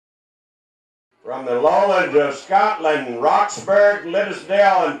from the lowlands of Scotland, Roxburgh,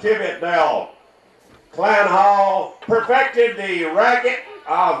 Liddesdale, and Tibbetdale. Clan Hall perfected the racket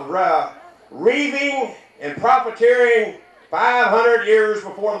of reaving and profiteering 500 years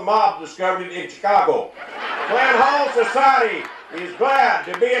before the mob discovered it in Chicago. Clan Hall Society is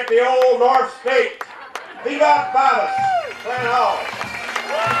glad to be at the old North State. Vivat Vivus, Clan Hall.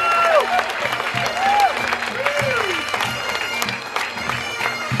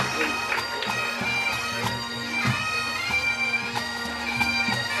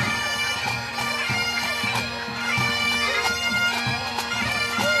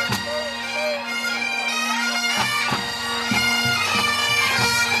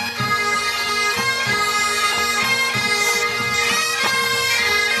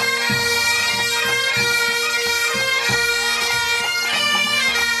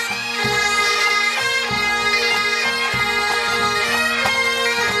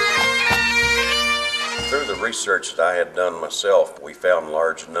 Through the research that I had done myself, we found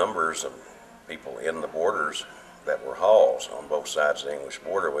large numbers of people in the borders that were Halls on both sides of the English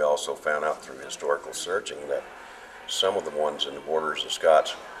border. We also found out through historical searching that some of the ones in the borders of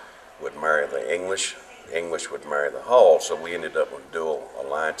Scots would marry the English would marry the Halls, so we ended up with dual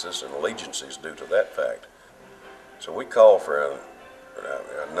alliances and allegiances due to that fact. So we called for a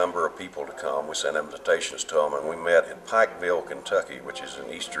number of people to come. We sent invitations to them, and we met in Pikeville, Kentucky, which is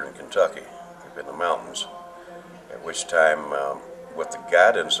in eastern Kentucky, up in the mountains, at which time, with the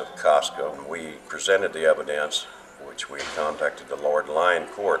guidance of Costco, we presented the evidence, which we contacted the Lord Lyon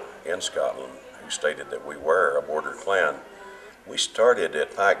Court in Scotland, who stated that we were a border clan. We started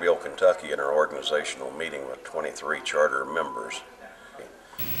at Pikeville, Kentucky in our organizational meeting with 23 charter members.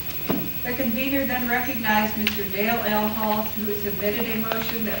 The convener then recognized Mr. Dale L. Hall, who submitted a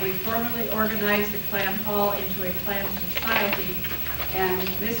motion that we formally organize the Clan Hall into a clan society, and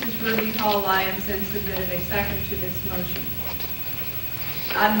Mrs. Ruby Hall Lyons then submitted a second to this motion.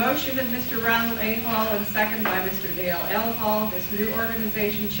 On motion of Mr. Ronald A. Hall and second by Mr. Dale L. Hall, this new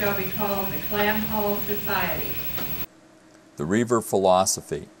organization shall be called the Clan Hall Society. The Reaver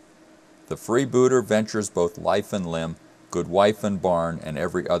Philosophy. The freebooter ventures both life and limb, good wife and barn, and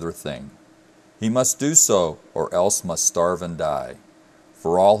every other thing. He must do so, or else must starve and die,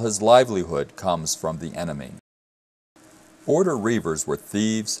 for all his livelihood comes from the enemy. Border reavers were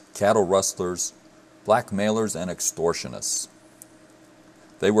thieves, cattle rustlers, blackmailers, and extortionists.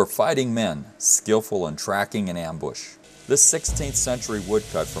 They were fighting men, skillful in tracking and ambush. This 16th century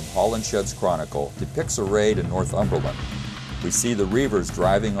woodcut from Holinshed's Chronicle depicts a raid in Northumberland. We see the reavers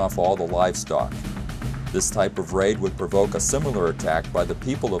driving off all the livestock. This type of raid would provoke a similar attack by the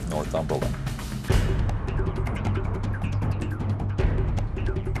people of Northumberland.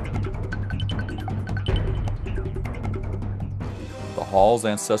 The Hall's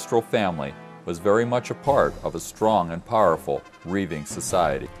ancestral family was very much a part of a strong and powerful reaving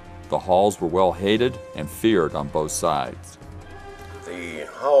society. The Halls were well hated and feared on both sides. The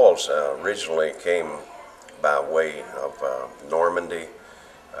Halls originally came by way of Normandy.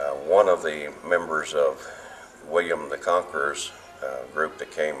 One of the members of William the Conqueror's group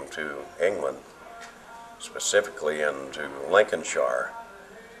that came to England, specifically into Lincolnshire,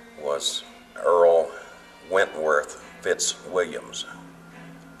 was Earl Wentworth Fitzwilliams.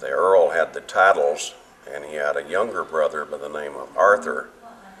 The Earl had the titles, and he had a younger brother by the name of Arthur,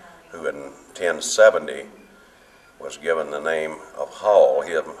 who in 1070 was given the name of Hall.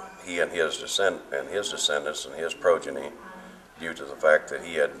 He and his descendants and his progeny, due to the fact that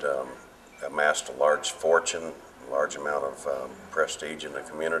he had amassed a large fortune, a large amount of prestige in the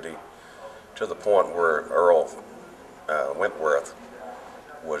community, to the point where Earl Wentworth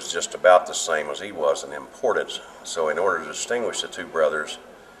was just about the same as he was in importance. So in order to distinguish the two brothers,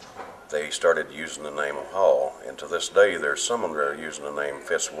 they started using the name of Hall. And to this day, there's some that are using the name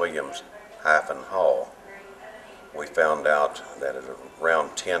Fitzwilliams-Hall. We found out that at around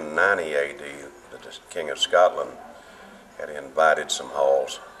 1090 AD, the King of Scotland had invited some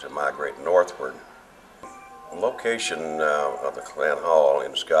Halls to migrate northward. The location of the Clan Hall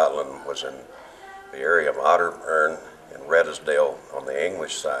in Scotland was in the area of Otterburn and Redesdale on the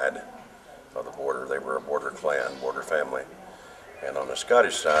English side of the border. They were a border clan, border family. And on the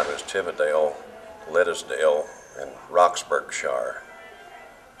Scottish side was Tibbetdale, Liddesdale, and Roxburghshire.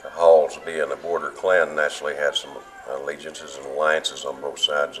 The Halls, being a border clan, naturally had some allegiances and alliances on both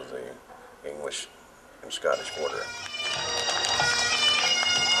sides of the English and Scottish border.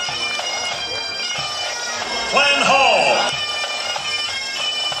 Clan Hall!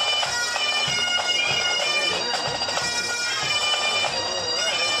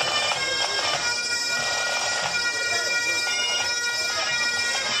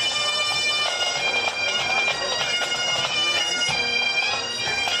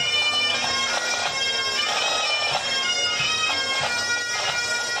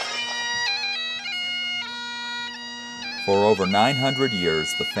 For over 900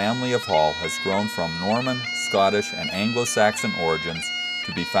 years, the family of Hall has grown from Norman, Scottish, and Anglo-Saxon origins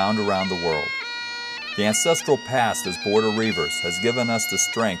to be found around the world. The ancestral past as border reavers has given us the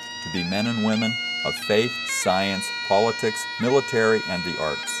strength to be men and women of faith, science, politics, military, and the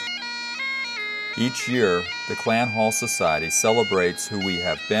arts. Each year, the Clan Hall Society celebrates who we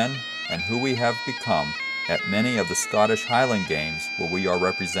have been and who we have become at many of the Scottish Highland Games where we are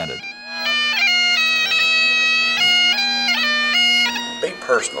represented. Be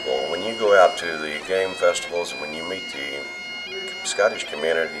personable. When you go out to the game festivals and when you meet the Scottish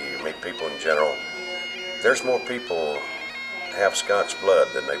community, you meet people in general, there's more people have Scots blood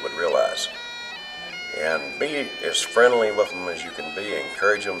than they would realize. And be as friendly with them as you can be.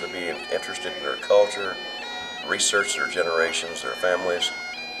 Encourage them to be interested in their culture, research their generations, their families,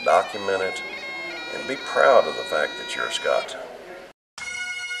 document it, and be proud of the fact that you're a Scot.